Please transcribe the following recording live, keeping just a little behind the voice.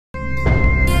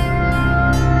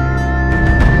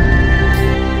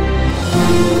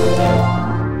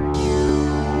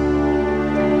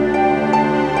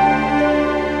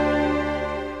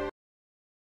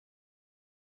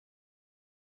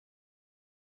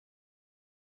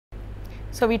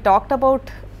So, we talked about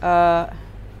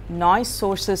noise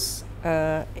sources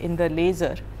in the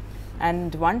laser,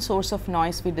 and one source of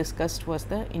noise we discussed was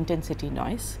the intensity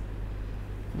noise,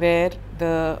 where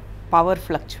the power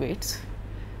fluctuates,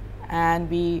 and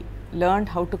we learned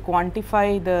how to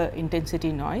quantify the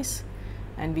intensity noise,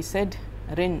 and we said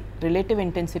RIN, relative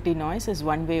intensity noise, is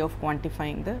one way of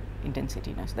quantifying the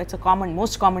intensity noise. That is a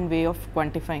most common way of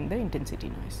quantifying the intensity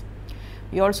noise.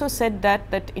 We also said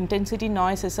that intensity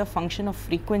noise is a function of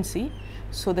frequency.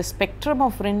 So, the spectrum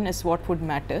of RIN is what would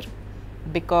matter,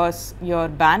 because your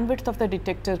bandwidth of the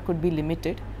detector could be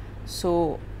limited.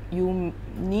 So, you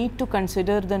need to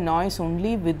consider the noise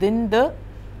only within the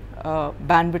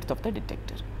bandwidth of the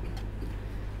detector.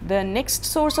 The next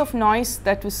source of noise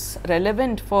that was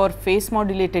relevant for phase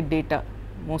modulated data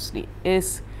mostly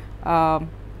is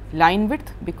line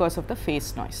width, because of the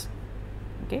phase noise.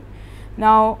 Okay.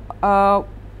 Now,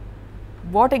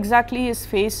 what exactly is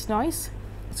phase noise?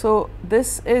 So,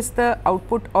 this is the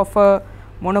output of a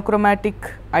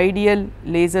monochromatic ideal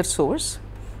laser source,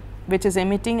 which is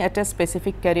emitting at a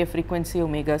specific carrier frequency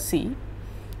omega c,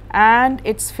 and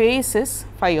its phase is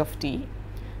phi of t.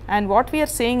 And what we are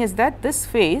saying is that this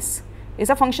phase is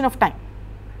a function of time,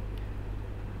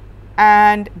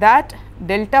 and that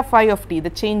delta phi of t, the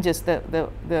changes,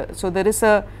 so there is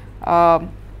a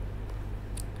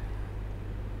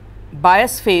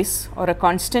bias phase or a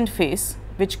constant phase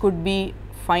which could be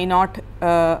phi naught,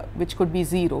 which could be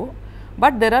 0,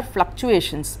 but there are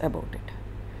fluctuations about it,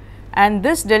 and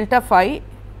this delta phi,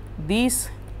 these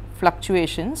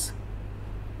fluctuations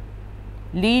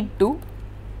lead to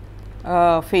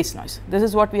phase noise. This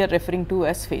is what we are referring to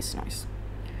as phase noise.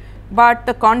 But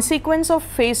the consequence of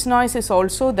phase noise is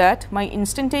also that my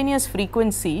instantaneous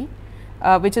frequency,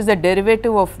 which is the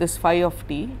derivative of this phi of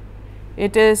t,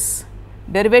 it is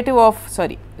derivative of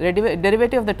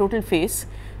derivative of the total phase.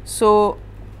 So,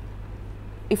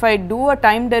 if I do a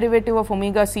time derivative of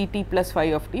omega c t plus phi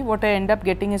of t, what I end up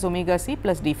getting is omega c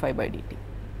plus d phi by dt.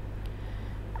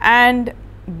 And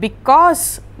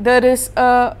because there is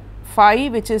a phi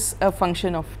which is a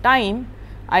function of time,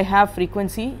 I have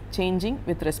frequency changing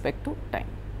with respect to time.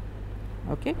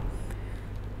 Okay.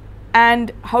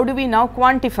 And how do we now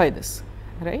quantify this,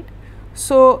 right?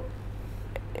 So,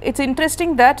 it is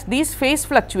interesting that these phase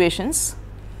fluctuations,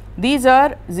 these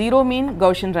are 0 mean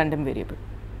Gaussian random variable,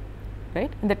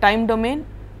 right. In the time domain,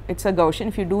 it is a Gaussian.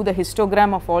 If you do the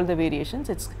histogram of all the variations,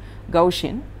 it is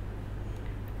Gaussian,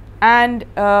 and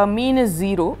mean is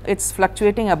 0, it is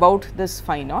fluctuating about this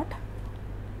phi naught.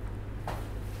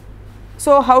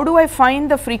 So, how do I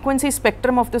find the frequency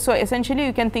spectrum of this? So, essentially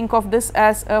you can think of this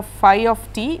as a phi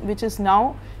of t, which is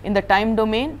now in the time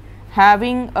domain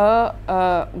having a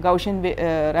Gaussian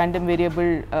random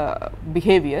variable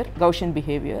behavior, Gaussian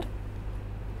behavior.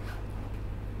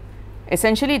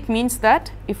 Essentially it means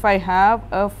that if I have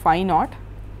a phi naught,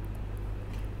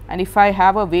 and if I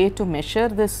have a way to measure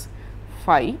this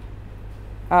phi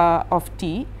of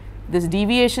t, this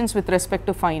deviations with respect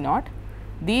to phi naught,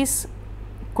 these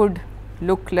could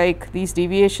look like these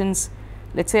deviations.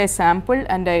 Let us say I sample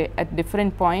and I at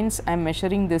different points I am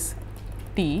measuring this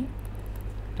t,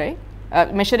 right,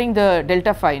 measuring the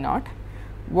delta phi naught.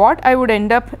 What I would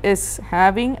end up is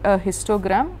having a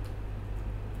histogram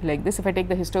like this. If I take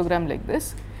the histogram like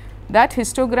this, that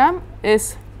histogram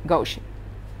is Gaussian.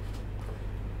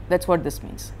 That is what this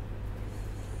means.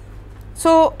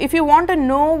 So, if you want to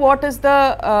know what is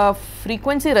the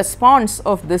frequency response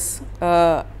of this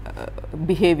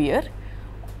behavior,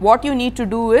 what you need to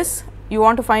do is you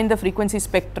want to find the frequency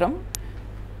spectrum.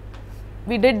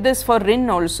 We did this for RIN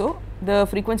also. The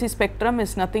frequency spectrum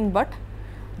is nothing but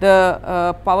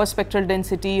the power spectral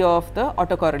density of the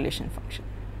autocorrelation function.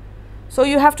 So,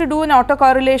 you have to do an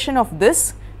autocorrelation of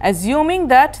this, assuming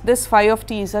that this phi of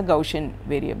t is a Gaussian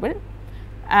variable,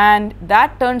 and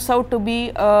that turns out to be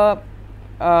a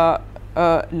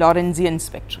Lorentzian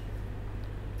spectrum.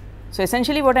 So,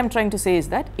 essentially what I am trying to say is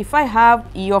that if I have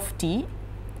E of t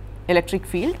electric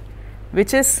field,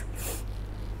 which is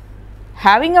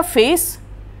having a phase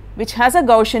which has a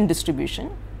Gaussian distribution,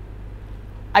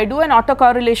 I do an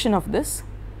autocorrelation of this,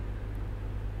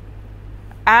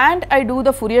 and I do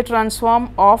the Fourier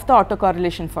transform of the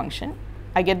autocorrelation function,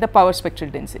 I get the power spectral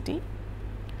density.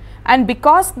 And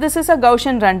because this is a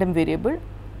Gaussian random variable,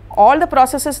 all the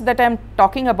processes that I am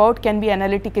talking about can be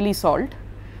analytically solved,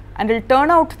 and it will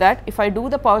turn out that if I do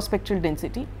the power spectral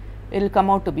density, it will come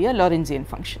out to be a Lorentzian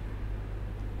function.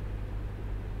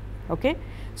 Okay.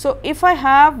 So, if I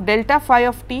have delta phi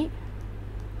of t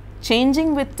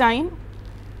changing with time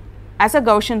as a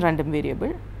Gaussian random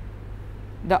variable,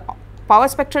 the power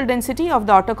spectral density of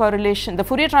the autocorrelation, the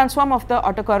Fourier transform of the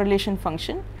autocorrelation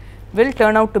function will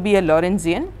turn out to be a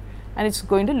Lorentzian, and it is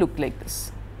going to look like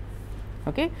this.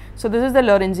 Okay. So, this is the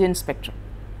Lorentzian spectrum,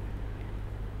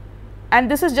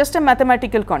 and this is just a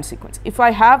mathematical consequence. If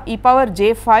I have e power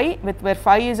j phi with where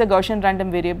phi is a Gaussian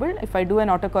random variable, if I do an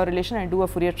autocorrelation and do a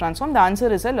Fourier transform, the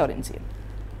answer is a Lorentzian.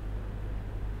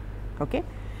 Okay.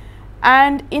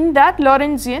 And in that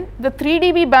Lorentzian, the 3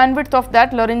 dB bandwidth of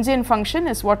that Lorentzian function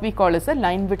is what we call as the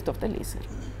line width of the laser.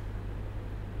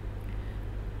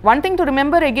 One thing to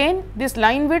remember again, this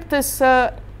line width is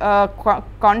a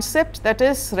concept that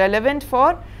is relevant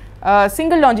for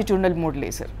single longitudinal mode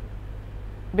laser,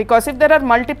 because if there are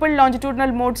multiple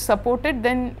longitudinal modes supported,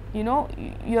 then you know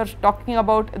you are talking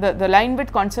about the line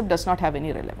width concept does not have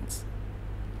any relevance.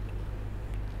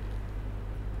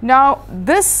 Now,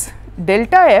 this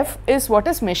delta f is what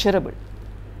is measurable.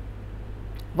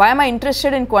 Why am I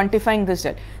interested in quantifying this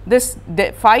delta? This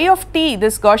phi of t,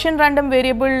 this Gaussian random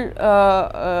variable,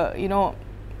 you know,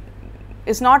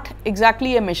 is not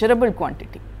exactly a measurable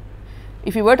quantity.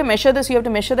 If you were to measure this, you have to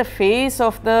measure the phase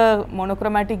of the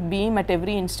monochromatic beam at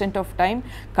every instant of time,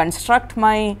 construct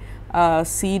my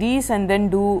series, and then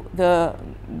do the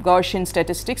Gaussian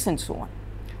statistics and so on.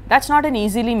 That is not an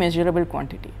easily measurable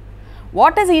quantity.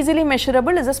 What is easily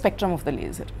measurable is the spectrum of the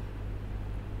laser,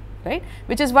 right,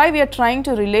 which is why we are trying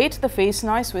to relate the phase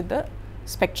noise with the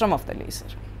spectrum of the laser.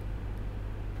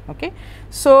 Okay.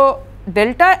 So,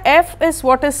 delta f is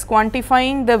what is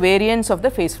quantifying the variance of the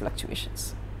phase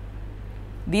fluctuations.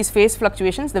 These phase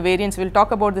fluctuations, the variance, we will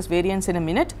talk about this variance in a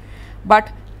minute, but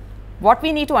what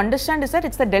we need to understand is that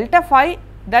it is the delta phi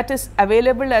that is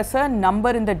available as a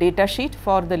number in the data sheet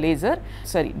for the laser.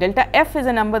 Sorry, delta f is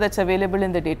a number that is available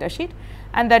in the data sheet,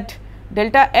 and that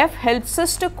delta f helps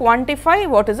us to quantify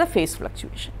what is a phase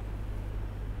fluctuation.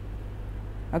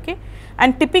 Okay.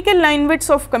 And typical line widths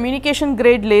of communication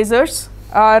grade lasers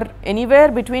are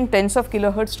anywhere between tens of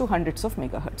kilohertz to hundreds of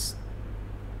megahertz.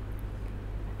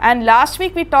 And last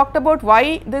week we talked about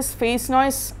why this phase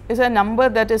noise is a number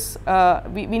that is,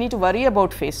 we need to worry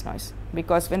about phase noise,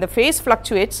 because when the phase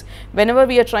fluctuates, whenever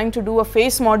we are trying to do a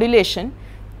phase modulation,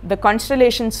 the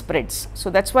constellation spreads.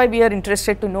 So, that is why we are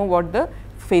interested to know what the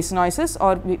phase noise is,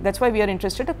 or that is why we are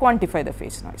interested to quantify the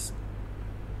phase noise.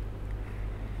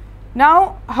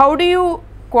 Now, how do you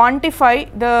quantify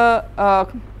the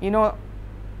you know,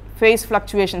 phase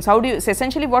fluctuations? How do you, so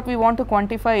essentially what we want to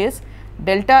quantify is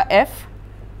delta f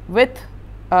with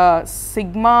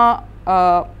sigma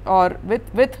or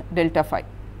with delta phi.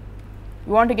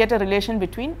 You want to get a relation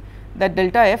between that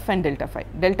delta f and delta phi.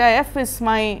 Delta f is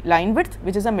my line width,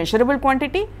 which is a measurable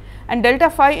quantity, and delta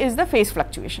phi is the phase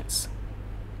fluctuations.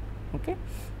 Okay.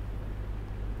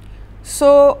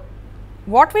 So,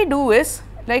 what we do is,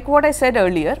 like what I said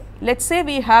earlier, let us say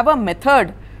we have a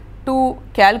method to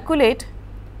calculate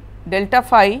delta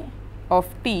phi of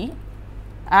t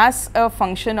as a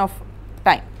function of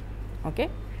time. Okay.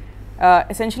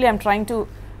 Essentially, I am trying to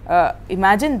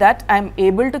imagine that I am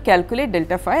able to calculate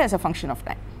delta phi as a function of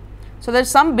time. So, there is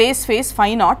some base phase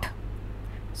phi naught.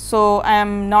 So, I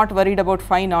am not worried about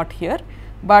phi naught here,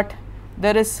 but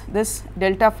there is this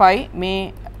delta phi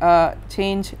may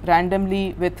change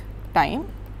randomly with time.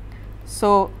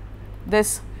 So,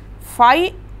 this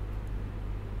phi,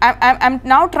 I am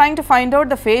now trying to find out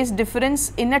the phase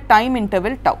difference in a time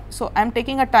interval tau. So, I am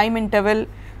taking a time interval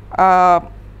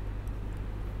tau.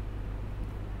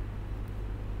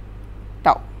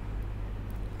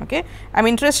 Okay. I am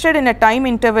interested in a time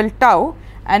interval tau,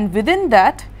 and within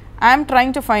that I am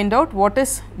trying to find out what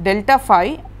is delta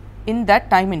phi in that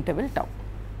time interval tau.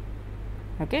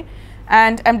 Okay.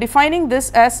 And I am defining this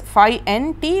as phi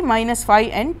n t minus phi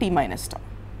n t minus tau,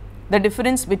 the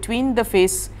difference between the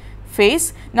phase.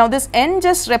 Now, this n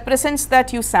just represents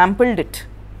that you sampled it.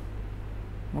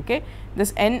 Okay.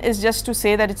 This n is just to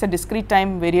say that it is a discrete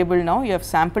time variable. Now, you have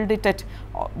sampled it at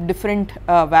different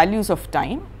values of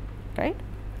time, right.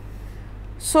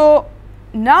 So,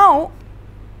 now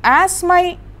as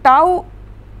my tau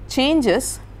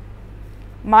changes,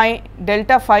 my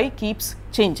delta phi keeps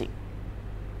changing.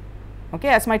 Okay.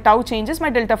 As my tau changes, my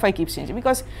delta phi keeps changing,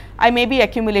 because I may be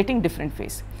accumulating different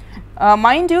phase.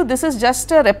 Mind you, this is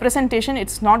just a representation, it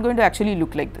is not going to actually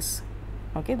look like this.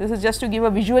 Okay. This is just to give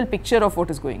a visual picture of what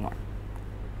is going on.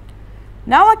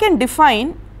 Now, I can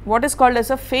define what is called as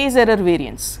a phase error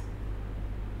variance.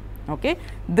 Okay.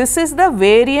 This is the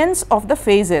variance of the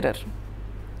phase error.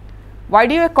 Why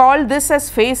do I call this as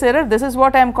phase error? This is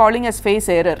what I am calling as phase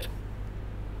error.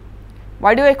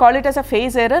 Why do I call it as a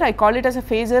phase error? I call it as a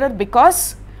phase error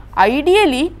because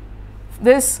ideally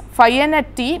this phi n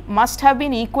at t must have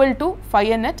been equal to phi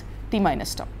n at t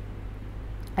minus tau.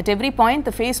 At every point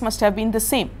the phase must have been the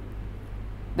same.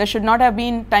 There should not have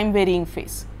been time varying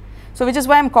phase. So, which is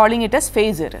why I am calling it as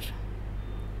phase error.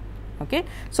 Okay.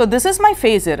 So, this is my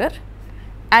phase error,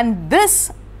 and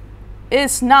this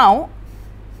is now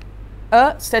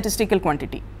a statistical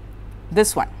quantity,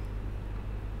 this one.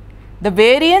 The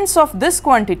variance of this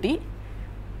quantity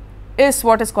is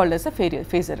what is called as the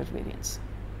phase error variance.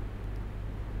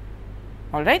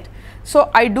 All right. So,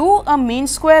 I do a mean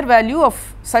square value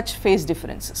of such phase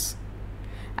differences,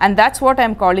 and that is what I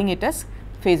am calling it as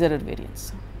phase error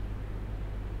variance.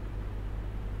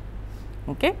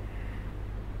 Okay.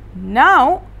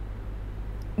 Now,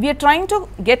 we are trying to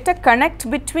get a connect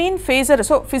between phase error.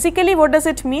 So, physically what does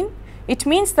it mean? It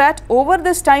means that over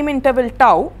this time interval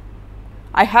tau,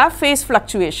 I have phase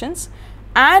fluctuations,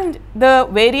 and the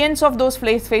variance of those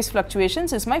phase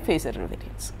fluctuations is my phase error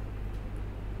variance.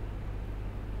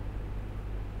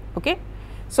 Okay.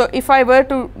 So, if I were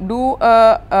to do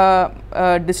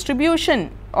a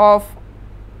distribution of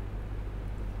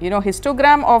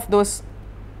histogram of those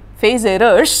phase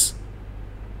errors,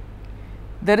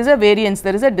 there is a variance,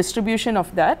 there is a distribution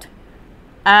of that,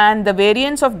 and the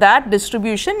variance of that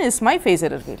distribution is my phase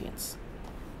error variance.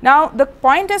 Now, the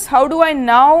point is, how do I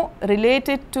now relate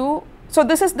it to, so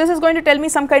this is going to tell me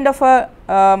some kind of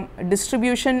a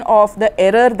distribution of the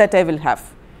error that I will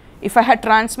have. If I had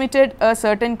transmitted a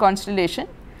certain constellation,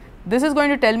 this is going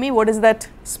to tell me what is that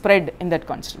spread in that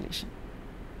constellation.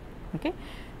 Okay.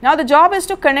 Now, the job is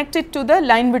to connect it to the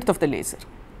line width of the laser.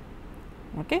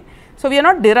 Okay. So, we are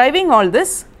not deriving all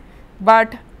this,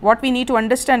 but what we need to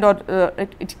understand, or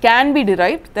it can be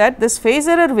derived, that this phase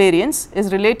error variance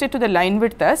is related to the line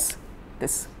width as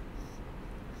this.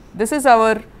 This is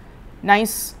our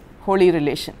nice holy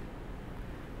relation.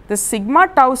 The sigma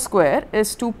tau square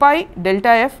is 2 pi delta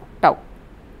f tau,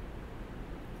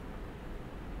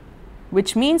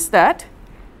 which means that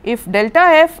if delta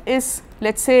f is,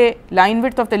 let us say, line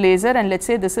width of the laser, and let us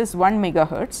say this is 1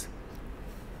 megahertz,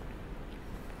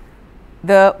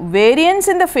 the variance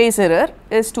in the phase error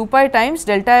is 2 pi times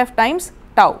delta f times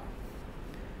tau.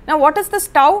 Now, what is this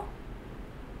tau?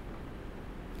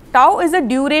 Tau is the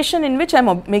duration in which I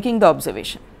am making the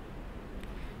observation.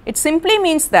 It simply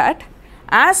means that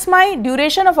as my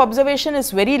duration of observation is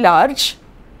very large,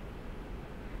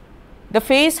 the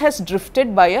phase has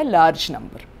drifted by a large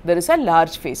number. There is a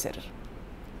large phase error.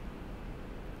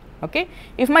 Okay.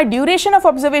 If my duration of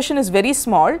observation is very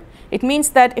small, it means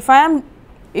that if I am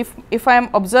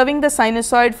observing the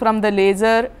sinusoid from the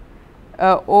laser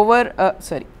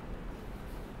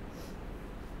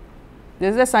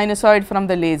this is a sinusoid from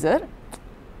the laser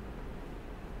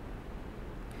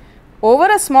over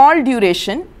a small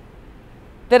duration,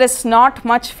 there is not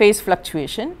much phase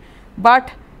fluctuation,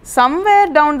 but somewhere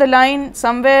down the line,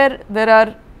 somewhere there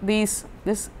are this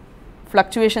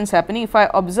fluctuations happening. If I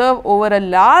observe over a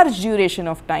large duration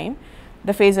of time,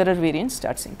 the phase error variance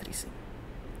starts increasing.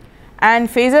 And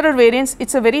phase error variance, it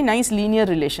is a very nice linear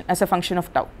relation as a function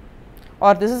of tau,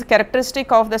 or this is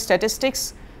characteristic of the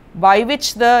statistics by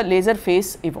which the laser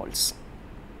phase evolves.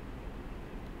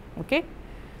 Okay.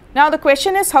 Now, the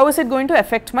question is, how is it going to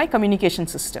affect my communication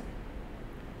system?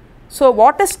 So,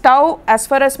 what is tau as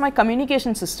far as my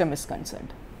communication system is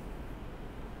concerned?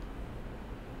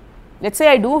 Let us say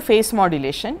I do phase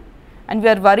modulation, and we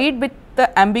are worried with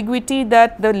the ambiguity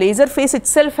that the laser phase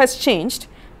itself has changed,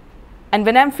 and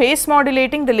when I am phase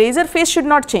modulating, the laser phase should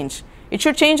not change. It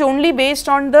should change only based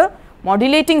on the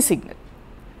modulating signal.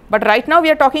 But right now we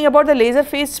are talking about the laser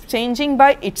phase changing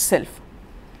by itself.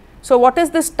 So, what is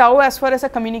this tau as far as a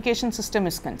communication system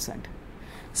is concerned?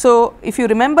 So, if you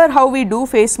remember how we do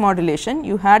phase modulation,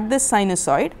 you had this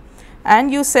sinusoid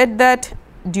and you said that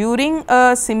during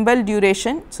a symbol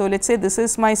duration, so let us say this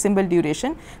is my symbol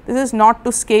duration, this is not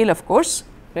to scale of course,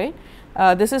 right.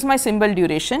 This is my symbol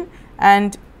duration,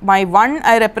 and my 1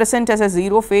 I represent as a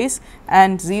 0 phase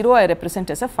and 0 I represent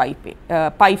as a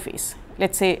pi phase. Let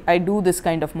us say I do this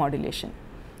kind of modulation,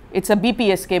 it is a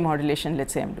BPSK modulation, let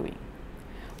us say I am doing.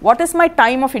 What is my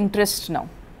time of interest now?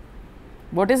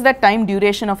 What is the time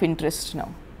duration of interest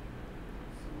now?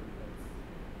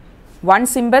 One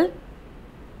symbol?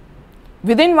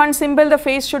 Within one symbol the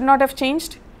phase should not have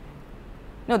changed?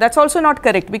 No, that is also not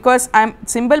correct, because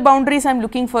symbol boundaries I am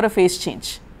looking for a phase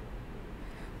change.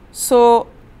 So,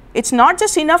 it is not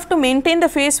just enough to maintain the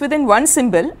phase within one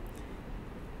symbol,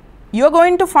 you are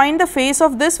going to find the phase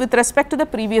of this with respect to the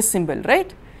previous symbol,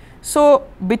 right. So,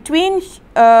 between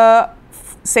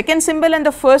second symbol and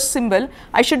the first symbol,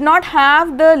 I should not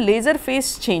have the laser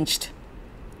phase changed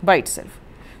by itself.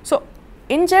 So,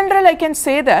 in general I can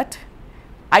say that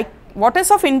what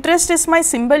is of interest is my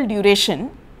symbol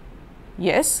duration,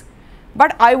 yes,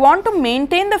 but I want to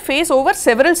maintain the phase over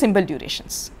several symbol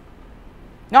durations,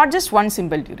 not just one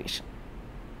symbol duration.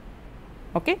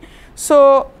 Okay.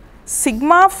 So,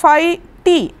 sigma phi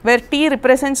t, where t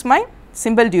represents my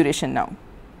symbol duration now.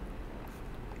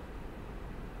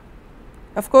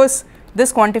 Of course,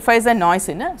 this quantifies the noise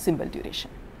in a symbol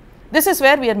duration. This is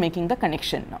where we are making the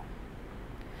connection now.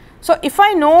 So, if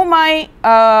I know my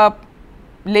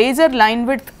laser line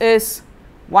width is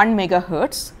 1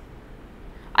 megahertz,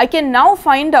 I can now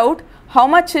find out how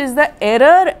much is the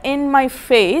error in my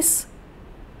phase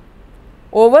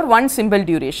over one symbol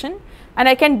duration, and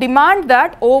I can demand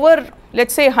that over, let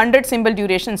us say 100 symbol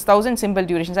durations, 1000 symbol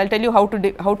durations. I will tell you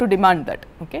how to demand that.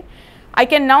 Okay. I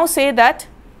can now say that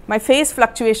my phase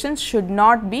fluctuations should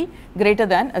not be greater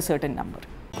than a certain number.